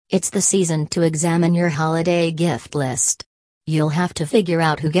It's the season to examine your holiday gift list. You'll have to figure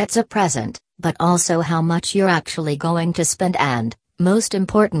out who gets a present, but also how much you're actually going to spend and, most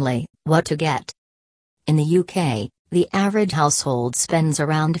importantly, what to get. In the UK, the average household spends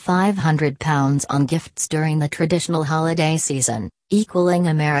around £500 on gifts during the traditional holiday season, equaling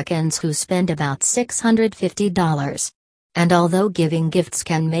Americans who spend about $650. And although giving gifts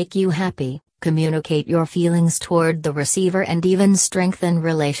can make you happy, communicate your feelings toward the receiver and even strengthen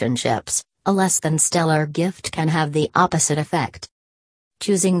relationships, a less than stellar gift can have the opposite effect.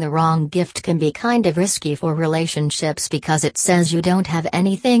 Choosing the wrong gift can be kind of risky for relationships because it says you don't have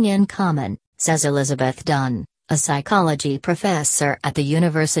anything in common, says Elizabeth Dunn, a psychology professor at the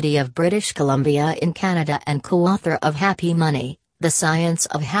University of British Columbia in Canada and co-author of Happy Money, The Science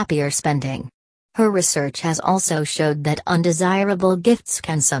of Happier Spending. Her research has also showed that undesirable gifts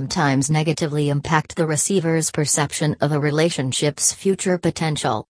can sometimes negatively impact the receiver's perception of a relationship's future potential.